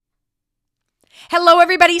Hello,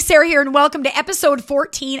 everybody. Sarah here, and welcome to episode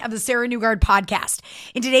 14 of the Sarah Newgard podcast.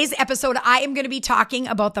 In today's episode, I am going to be talking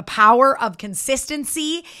about the power of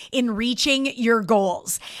consistency in reaching your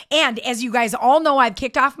goals. And as you guys all know, I've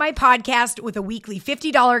kicked off my podcast with a weekly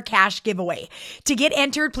 $50 cash giveaway. To get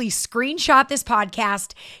entered, please screenshot this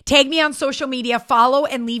podcast, tag me on social media, follow,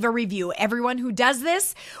 and leave a review. Everyone who does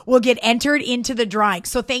this will get entered into the drawing.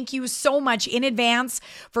 So thank you so much in advance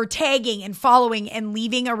for tagging and following and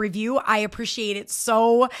leaving a review. I appreciate it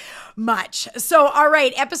so much. So, all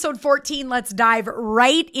right, episode 14, let's dive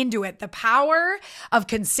right into it. The power of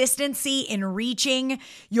consistency in reaching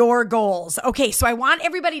your goals. Okay, so I want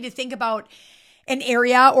everybody to think about an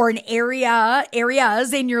area or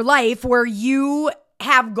areas in your life where you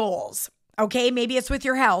have goals. Okay, maybe it's with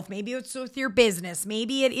your health, maybe it's with your business,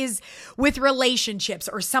 maybe it is with relationships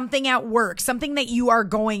or something at work, something that you are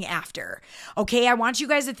going after. Okay, I want you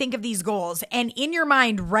guys to think of these goals. And in your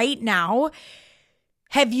mind right now,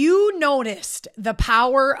 have you noticed the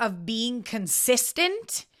power of being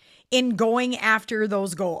consistent in going after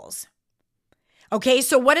those goals? Okay,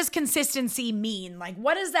 so what does consistency mean? Like,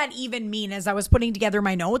 what does that even mean as I was putting together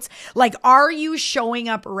my notes? Like, are you showing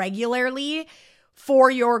up regularly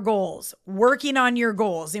for your goals, working on your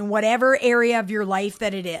goals in whatever area of your life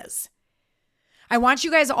that it is? I want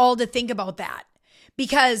you guys all to think about that,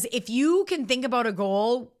 because if you can think about a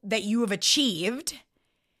goal that you have achieved,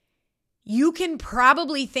 you can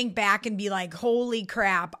probably think back and be like, holy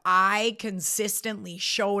crap, I consistently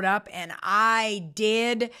showed up and I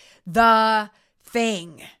did the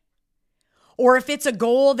thing. Or if it's a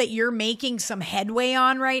goal that you're making some headway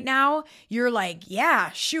on right now, you're like,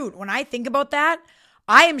 yeah, shoot, when I think about that,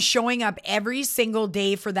 I am showing up every single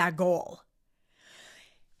day for that goal.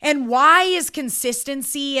 And why is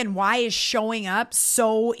consistency and why is showing up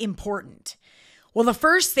so important? Well, the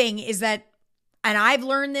first thing is that, and I've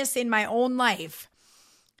learned this in my own life,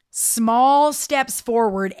 small steps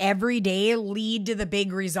forward every day lead to the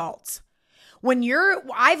big results.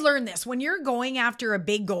 I've learned this, when you're going after a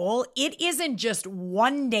big goal, it isn't just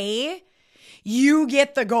one day you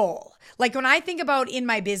get the goal. Like when I think about in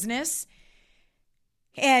my business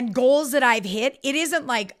and goals that I've hit, it isn't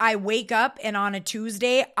like I wake up and on a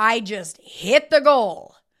Tuesday, I just hit the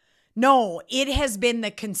goal. No, it has been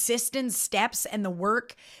the consistent steps and the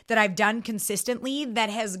work that I've done consistently that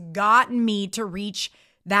has gotten me to reach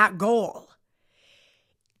that goal.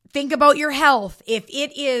 Think about your health. If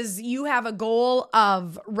it is, you have a goal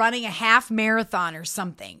of running a half marathon or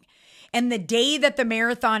something, and the day that the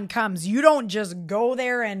marathon comes, you don't just go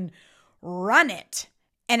there and run it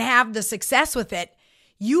and have the success with it.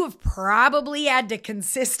 You have probably had to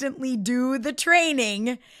consistently do the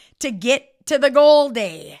training to get to the goal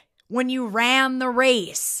day when you ran the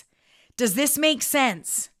race. Does this make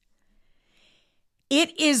sense?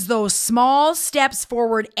 It is those small steps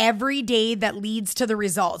forward every day that leads to the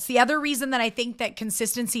results. The other reason that I think that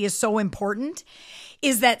consistency is so important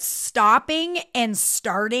is that stopping and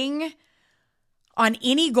starting on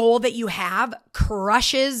any goal that you have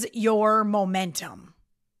crushes your momentum.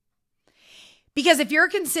 Because if you're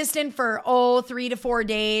consistent for, 3 to 4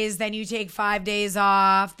 days, then you take 5 days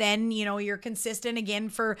off, then, you're consistent again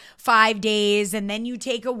for 5 days, and then you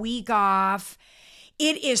take a week off,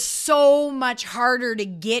 it is so much harder to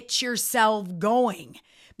get yourself going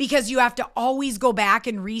because you have to always go back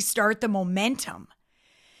and restart the momentum.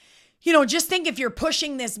 Just think if you're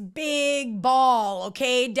pushing this big ball,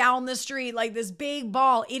 okay, down the street, like this big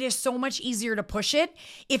ball, it is so much easier to push it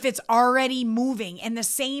if it's already moving. And the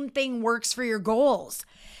same thing works for your goals.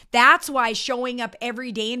 That's why showing up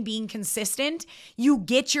every day and being consistent, you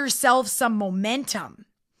get yourself some momentum.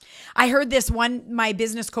 I heard my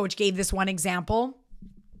business coach gave this one example.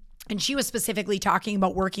 And she was specifically talking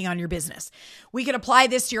about working on your business. We could apply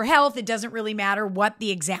this to your health. It doesn't really matter what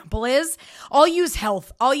the example is. I'll use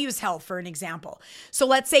health for an example. So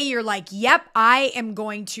let's say you're like, yep, I am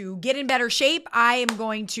going to get in better shape. I am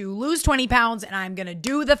going to lose 20 pounds and I'm going to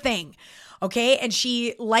do the thing. Okay. And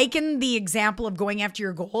she likened the example of going after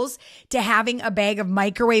your goals to having a bag of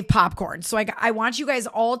microwave popcorn. So I want you guys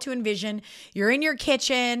all to envision you're in your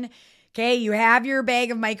kitchen. Okay. You have your bag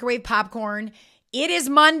of microwave popcorn. It is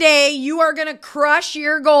Monday. You are going to crush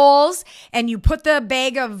your goals, and you put the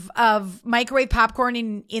bag of microwave popcorn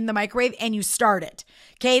in the microwave and you start it.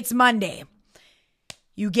 Okay. It's Monday.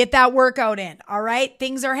 You get that workout in. All right.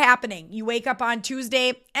 Things are happening. You wake up on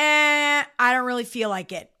Tuesday. I don't really feel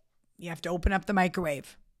like it. You have to open up the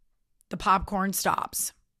microwave. The popcorn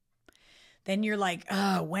stops. Then you're like,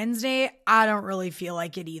 Wednesday, I don't really feel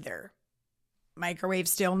like it either. Microwave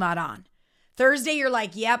still not on. Thursday, you're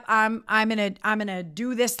like, yep, I'm gonna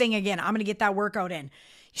do this thing again. I'm gonna get that workout in.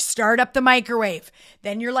 You start up the microwave.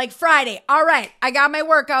 Then you're like, Friday, all right, I got my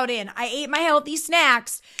workout in. I ate my healthy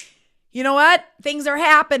snacks. You know what? Things are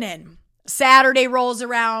happening. Saturday rolls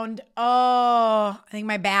around. Oh, I think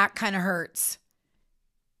my back kind of hurts.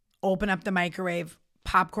 Open up the microwave.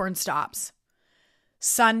 Popcorn stops.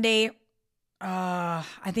 Sunday, I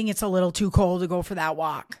think it's a little too cold to go for that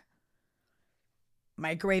walk.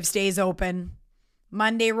 Microwave stays open.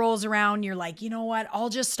 Monday rolls around. You're like, you know what? I'll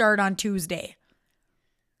just start on Tuesday.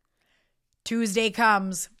 Tuesday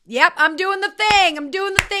comes. Yep, I'm doing the thing. I'm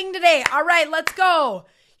doing the thing today. All right, let's go.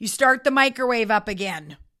 You start the microwave up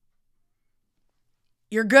again.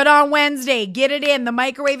 You're good on Wednesday. Get it in. The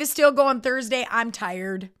microwave is still going Thursday. I'm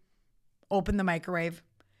tired. Open the microwave.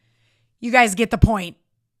 You guys get the point.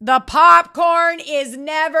 The popcorn is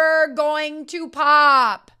never going to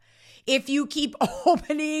pop if you keep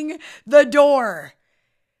opening the door.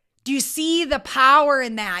 Do you see the power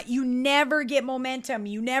in that? You never get momentum.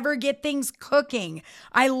 You never get things cooking.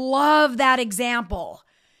 I love that example.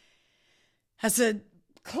 That's a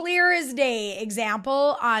clear as day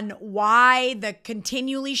example on why the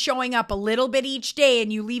continually showing up a little bit each day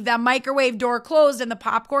and you leave that microwave door closed and the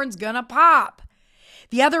popcorn's gonna pop.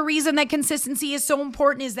 The other reason that consistency is so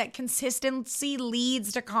important is that consistency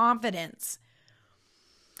leads to confidence.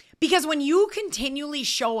 Because when you continually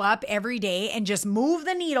show up every day and just move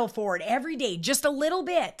the needle forward every day, just a little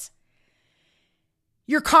bit,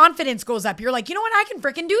 your confidence goes up. You're like, you know what? I can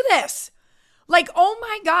freaking do this. Like, oh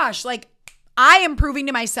my gosh, like I am proving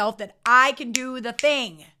to myself that I can do the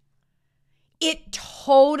thing. It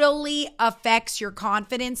totally affects your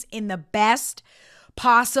confidence in the best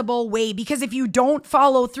possible way. Because if you don't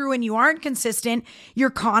follow through and you aren't consistent,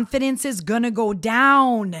 your confidence is going to go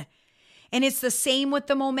down. And it's the same with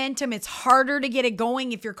the momentum. It's harder to get it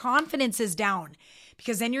going if your confidence is down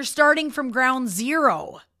because then you're starting from ground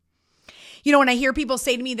zero. You know, when I hear people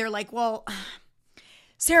say to me, they're like, well,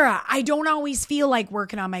 Sarah, I don't always feel like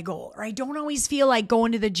working on my goal, or I don't always feel like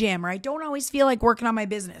going to the gym, or I don't always feel like working on my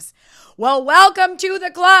business. Well, welcome to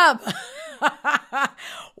the club.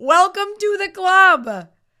 Welcome to the club.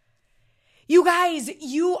 You guys,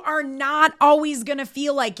 you are not always going to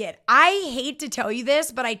feel like it. I hate to tell you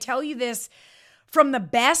this, but I tell you this from the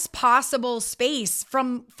best possible space,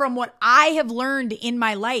 from what I have learned in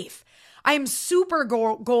my life. I am super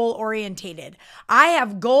goal orientated. I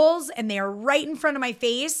have goals and they are right in front of my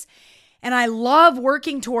face and I love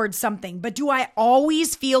working towards something, but do I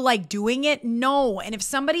always feel like doing it? No. And if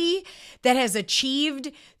somebody that has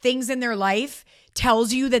achieved things in their life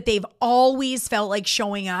tells you that they've always felt like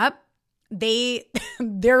showing up,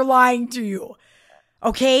 they're lying to you.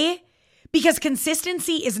 Okay? Because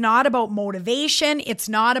consistency is not about motivation. It's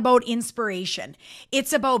not about inspiration.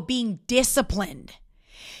 It's about being disciplined.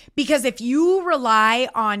 Because if you rely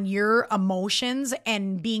on your emotions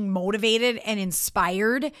and being motivated and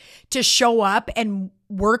inspired to show up and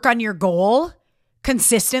work on your goal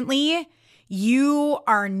consistently, you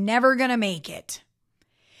are never going to make it.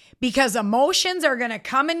 Because emotions are going to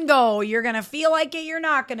come and go. You're going to feel like it. You're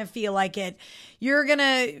not going to feel like it. You're going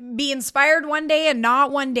to be inspired one day and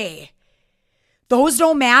not one day. Those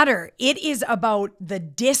don't matter. It is about the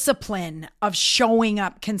discipline of showing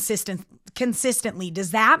up consistently.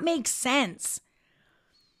 Does that make sense?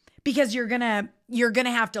 Because you're going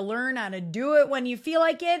to have to learn how to do it when you feel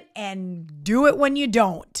like it and do it when you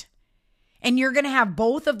don't. And you're going to have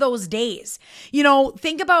both of those days. You know,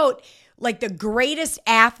 think about like the greatest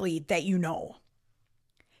athlete that you know.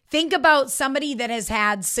 Think about somebody that has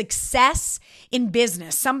had success in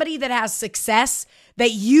business, somebody that has success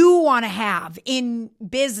that you want to have in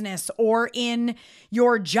business or in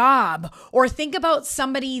your job. Or think about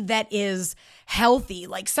somebody that is healthy,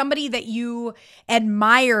 like somebody that you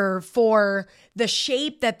admire for the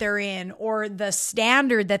shape that they're in or the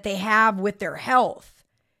standard that they have with their health.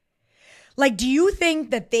 Like, do you think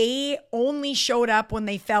that they only showed up when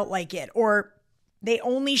they felt like it, or they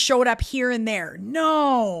only showed up here and there?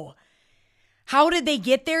 No. How did they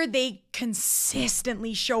get there? They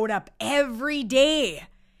consistently showed up every day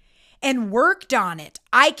and worked on it.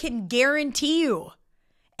 I can guarantee you.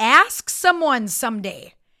 Ask someone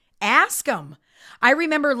someday. Ask them. I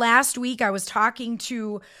remember last week I was talking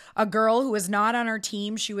to a girl who was not on our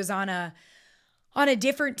team. She was on a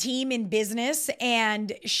different team in business,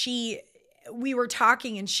 and we were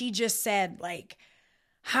talking and she just said, like,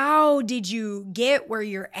 how did you get where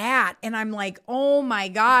you're at? And I'm like, oh my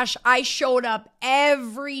gosh, I showed up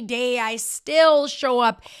every day. I still show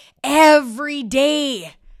up every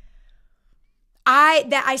day.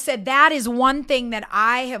 I said that is one thing that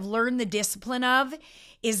I have learned the discipline of,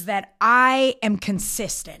 is that I am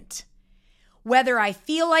consistent. whether I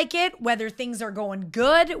feel like it, whether things are going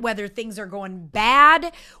good, whether things are going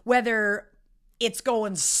bad, whether it's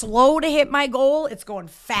going slow to hit my goal, it's going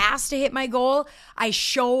fast to hit my goal, I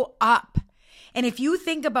show up. And if you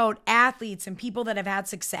think about athletes and people that have had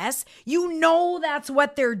success, you know that's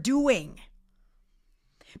what they're doing.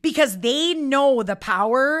 Because they know the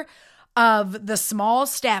power of the small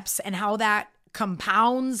steps and how that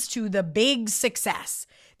compounds to the big success.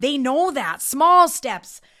 They know that small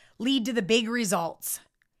steps lead to the big results.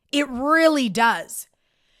 It really does.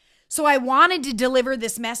 So I wanted to deliver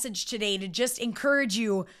this message today to just encourage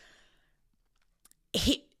you.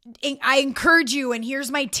 I encourage you, and here's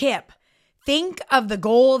my tip. Think of the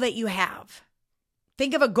goal that you have.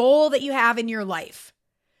 Think of a goal that you have in your life.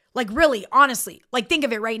 Like really, honestly, like think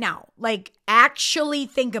of it right now. Like actually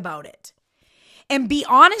think about it. And be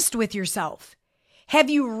honest with yourself. Have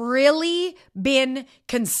you really been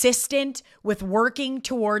consistent with working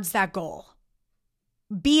towards that goal?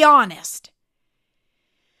 Be honest.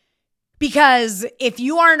 Because if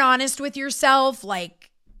you aren't honest with yourself,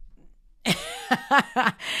 like,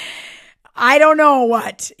 I don't know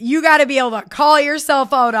what. You got to be able to call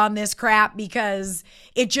yourself out on this crap because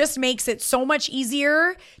it just makes it so much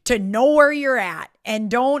easier to know where you're at and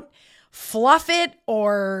don't fluff it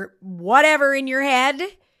or whatever in your head.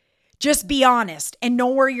 Just be honest and know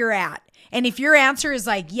where you're at. And if your answer is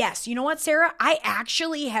like, yes, you know what, Sarah, I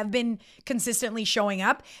actually have been consistently showing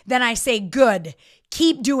up, then I say, good,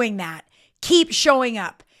 keep doing that. Keep showing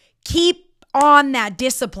up. Keep on that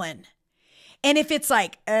discipline. And if it's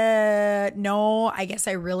like, no, I guess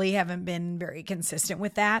I really haven't been very consistent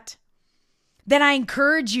with that, then I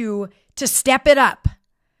encourage you to step it up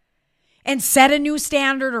and set a new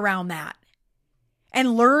standard around that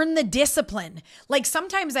and learn the discipline. Like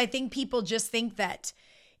sometimes I think people just think that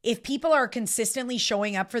if people are consistently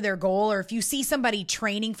showing up for their goal, or if you see somebody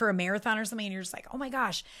training for a marathon or something and you're just like, oh my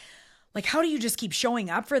gosh, like, how do you just keep showing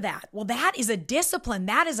up for that? Well, that is a discipline.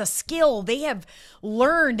 That is a skill they have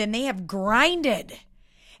learned and they have grinded.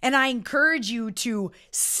 And I encourage you to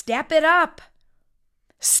step it up.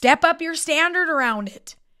 Step up your standard around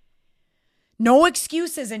it. No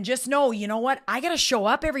excuses, and just know, you know what? I got to show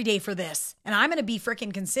up every day for this, and I'm going to be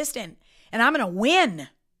freaking consistent, and I'm going to win.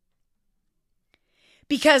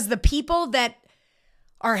 Because the people that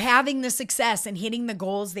are having the success and hitting the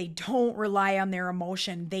goals, they don't rely on their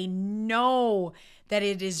emotion. They know that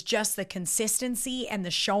it is just the consistency and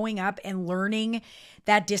the showing up and learning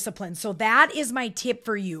that discipline. So that is my tip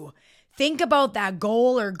for you. Think about that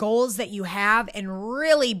goal or goals that you have and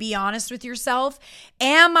really be honest with yourself.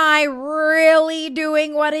 Am I really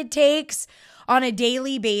doing what it takes on a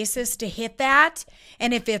daily basis to hit that?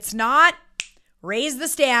 And if it's not, raise the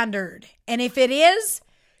standard. And if it is,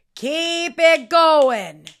 keep it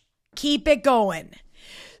going. Keep it going.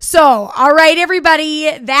 So, all right,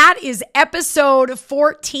 everybody, that is episode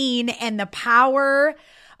 14 and the power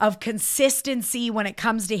of consistency when it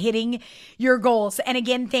comes to hitting your goals. And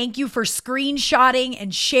again, thank you for screenshotting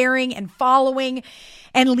and sharing and following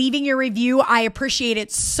and leaving your review. I appreciate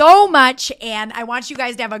it so much. And I want you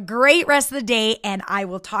guys to have a great rest of the day, and I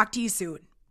will talk to you soon.